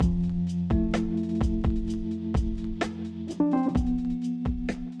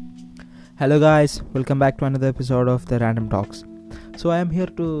Hello, guys, welcome back to another episode of the Random Talks. So, I am here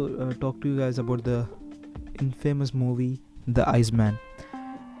to talk to you guys about the infamous movie The Iceman.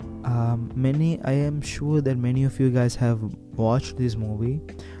 I am sure that many of you guys have watched this movie,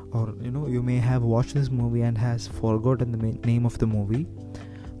 or you may have watched this movie and has forgotten the name of the movie.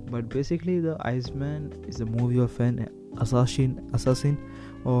 But basically, The Iceman is a movie of an assassin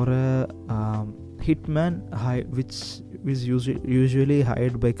or a hitman which is usually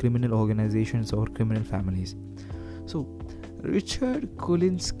hired by criminal organizations or criminal families. So, Richard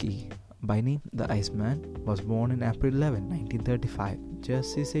Kulinski, by name the Iceman, was born in April 11, 1935,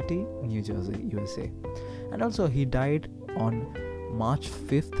 Jersey City, New Jersey, USA. And also he died on March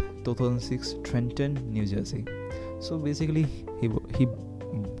 5th, 2006, Trenton, New Jersey. So basically he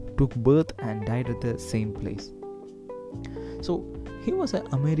took birth and died at the same place. So he was an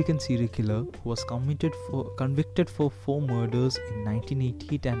American serial killer who was convicted for 4 murders in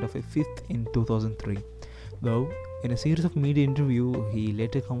 1988 and of a 5th in 2003. Though, in a series of media interviews, he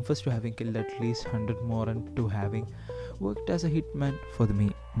later confessed to having killed at least 100 more and to having worked as a hitman for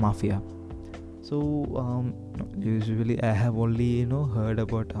the mafia. So, usually I have only heard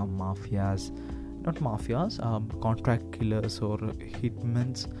about contract killers or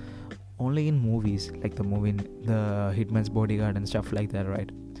hitmen only in movies, like the movie The Hitman's Bodyguard and stuff like that, right?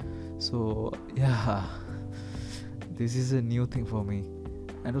 So yeah, this is a new thing for me.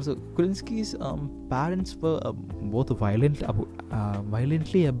 And also Kulinski's parents were both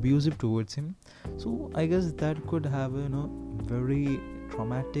violently abusive towards him, so I guess that could have a very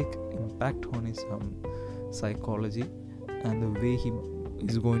traumatic impact on his psychology and the way he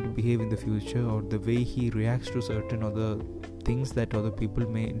is going to behave in the future, or the way he reacts to certain other things that other people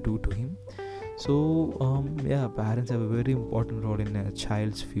may do to him. So parents have a very important role in a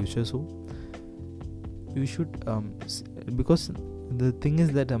child's future. So you should because the thing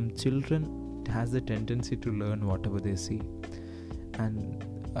is that children has the tendency to learn whatever they see, and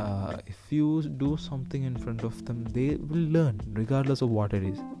if you do something in front of them, they will learn regardless of what it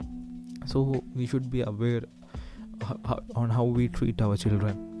is. So we should be aware on how we treat our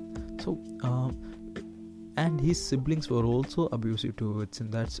children. So and his siblings were also abusive towards him.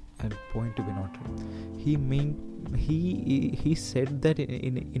 That's a point to be noted. He said that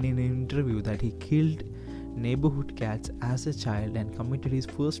in an interview that he killed neighborhood cats as a child and committed his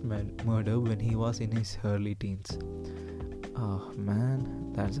first murder when he was in his early teens. Oh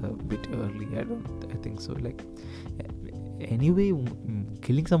man, that's a bit early. I think so. Anyway,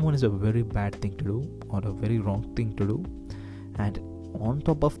 killing someone is a very bad thing to do, or a very wrong thing to do. And on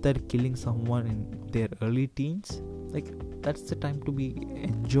top of that, killing someone in their early teens, that's the time to be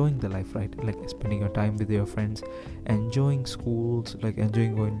enjoying the life, right? Spending your time with your friends, enjoying schools,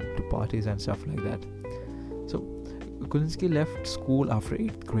 enjoying going to parties and stuff like that. So Kulinski left school after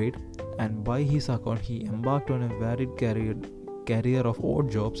 8th grade, and by his account he embarked on a varied career of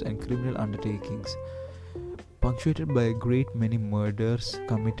odd jobs and criminal undertakings, punctuated by a great many murders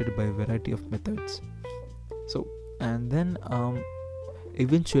committed by a variety of methods. So, and then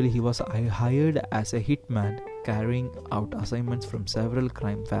eventually he was hired as a hitman, carrying out assignments from several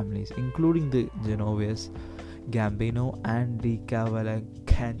crime families, including the Genoves, Gambino and the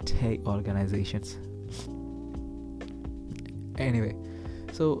Cavalcante organizations. Anyway,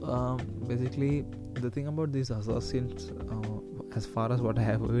 so basically the thing about these assassins, as far as what I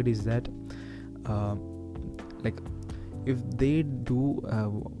have heard, is that if they do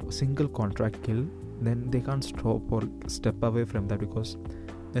a single contract kill, then they can't stop or step away from that, because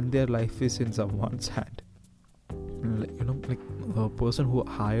then their life is in someone's hand. The person who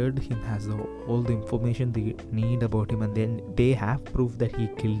hired him has all the information they need about him, and then they have proof that he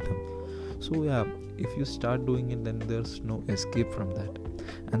killed them. So yeah, if you start doing it, then there's no escape from that.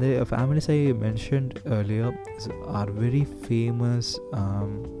 And the families I mentioned earlier are very famous.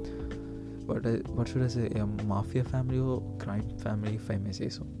 What should I say? A mafia family or crime family, if I may say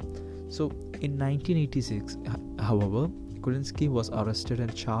so. So in 1986, however, Kulinski was arrested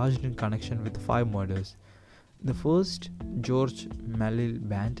and charged in connection with 5 murders. The first, George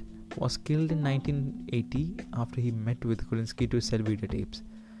Malilband, was killed in 1980 after he met with Kulinski to sell videotapes.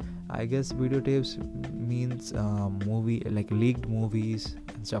 I guess videotapes means leaked movies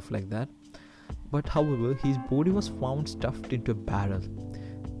and stuff like that. But however, his body was found stuffed into a barrel.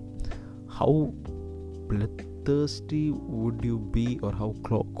 How bloodthirsty would you be, or how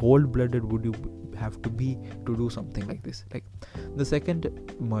cold-blooded would you have to be to do something like this? The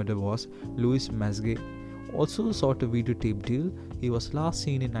second murder was Louis Masgay, also sought a videotape deal. He was last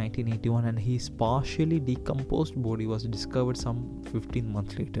seen in 1981, and his partially decomposed body was discovered some 15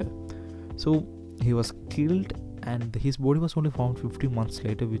 months later. So he was killed and his body was only found 50 months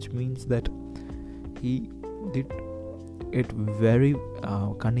later, which means that he did it very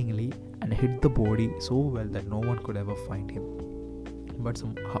cunningly and hid the body so well that no one could ever find him. But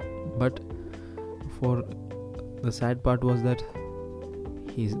for the sad part was that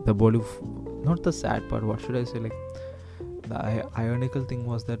the body not the sad part, what should I say, like the ironical thing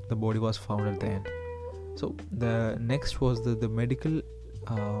was that the body was found at the end. So the next was the medical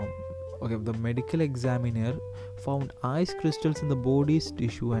the medical examiner found ice crystals in the body's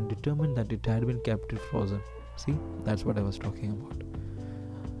tissue and determined that it had been kept frozen. See, that's what I was talking about.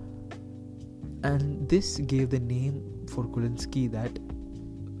 And this gave the name for Kulinski, that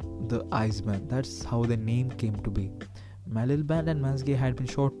the Iceman. That's how the name came to be. Miliband and Masgay had been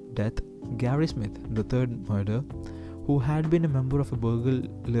shot to death. Gary Smith, the third murderer, who had been a member of a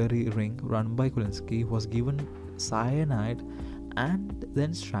burglary ring run by Kulinski, was given cyanide and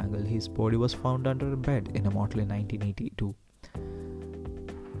then strangled. His body was found under a bed in a motel in 1982.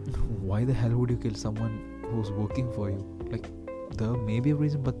 Why the hell would you kill someone who's working for you? Like, there may be a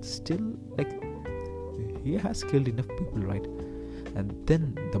reason, but still, like, he has killed enough people, right? And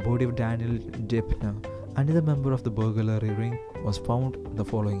then the body of Daniel Deppner, another member of the burglary ring, was found the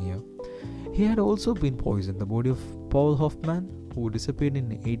following year. He had also been poisoned. The body of Paul Hoffman, who disappeared in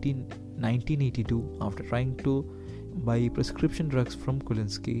 1982 after trying to buy prescription drugs from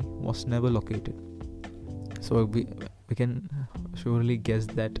Kulinski, was never located. So we can surely guess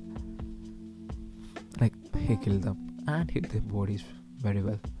that, like, he killed them and hid their bodies very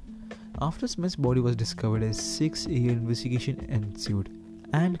well. After Smith's body was discovered, a 6-year investigation ensued,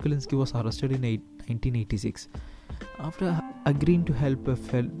 and Kulinski was arrested in 1986 after agreeing to help a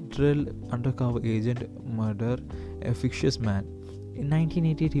federal undercover agent murder a fictitious man. In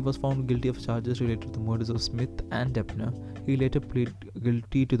 1988, he was found guilty of charges related to the murders of Smith and Deppner. He later pleaded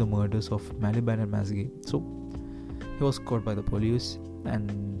guilty to the murders of Miliband and Masgay. So he was caught by the police,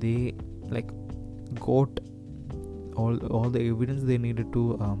 and they got all the evidence they needed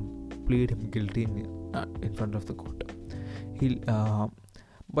to plead him guilty in front of the court.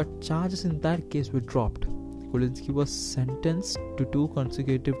 But charges in that case were dropped. Kulinski was sentenced to 2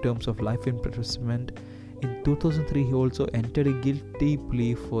 consecutive terms of life imprisonment. In 2003, he also entered a guilty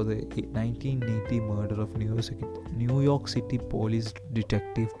plea for the 1980 murder of New York City police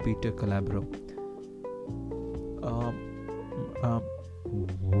detective Peter Calabro.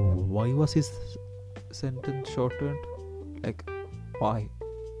 Why was his sentence shortened? Like, why?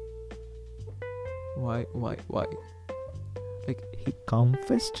 Like, he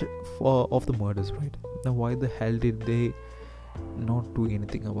confessed of the murders, right? Now why the hell did they not do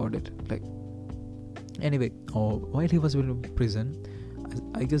anything about it? Like, anyway, while he was in prison,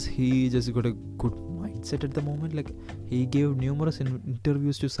 I guess he just got a good mindset at the moment. Like, he gave numerous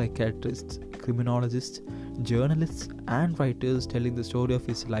interviews to psychiatrists, criminologists, journalists and writers, telling the story of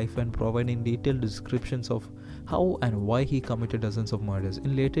his life and providing detailed descriptions of how and why he committed dozens of murders.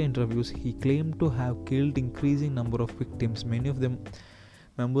 In later interviews, he claimed to have killed increasing number of victims, many of them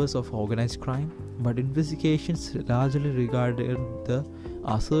members of organized crime, but investigations largely regarded the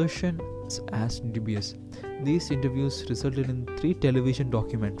assertions as dubious. These interviews resulted in 3 television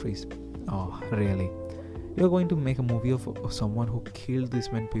documentaries. Oh, really? You're going to make a movie of someone who killed these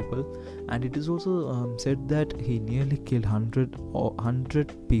many people? And it is also said that he nearly killed 100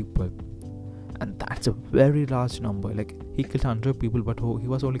 people. And that's a very large number. Like, he killed 100 people, but he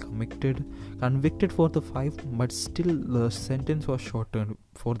was only convicted for the 5, but still the sentence was shortened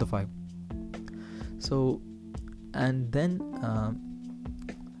for the 5. So, and then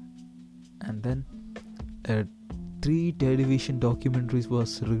 3 television documentaries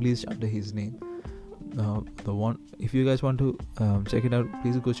was released under his name. The one, if you guys want to check it out,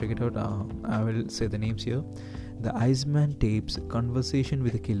 please go check it out. I will say the names here. The Iceman Tapes, Conversation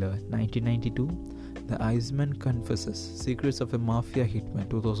with a Killer, 1992. The Iceman Confesses, Secrets of a Mafia Hitman,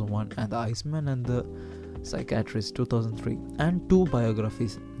 2001. And The Iceman and the Psychiatrist, 2003. And 2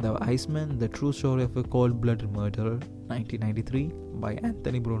 biographies, The Iceman, The True Story of a Cold-Blooded Murderer, 1993, by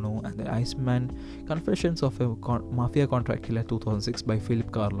Anthony Bruno, and The Iceman, Confessions of a Mafia Contract Killer, 2006, by Philip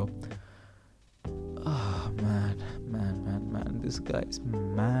Carlo. Man, this guy is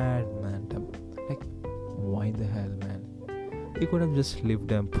mad, man. Like, why the hell, man? He could have just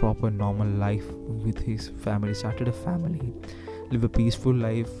lived a proper normal life with his family, started a family, live a peaceful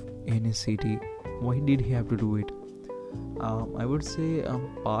life in his city. Why did he have to do it? I would say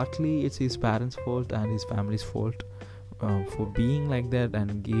partly it's his parents' fault and his family's fault for being like that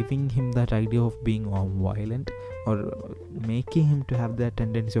and giving him that idea of being violent, or making him to have that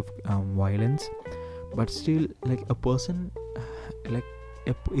tendency of violence. But still, like, a person, like,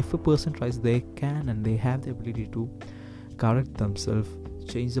 if a person tries, they can and they have the ability to correct themselves,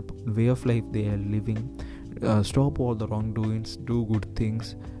 change the way of life they are living, stop all the wrongdoings, do good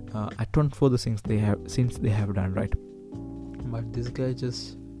things, atone for the things they have done, right? But this guy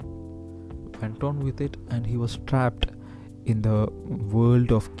just went on with it, and he was trapped in the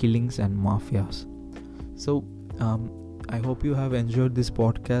world of killings and mafias. So I hope you have enjoyed this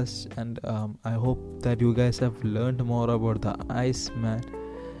podcast, and I hope that you guys have learned more about the Iceman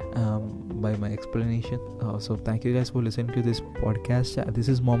by my explanation. So thank you guys for listening to this podcast. This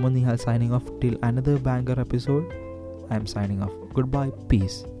is Mohammad Nihal signing off till another banger episode. I'm signing off. Goodbye.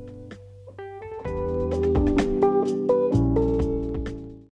 Peace.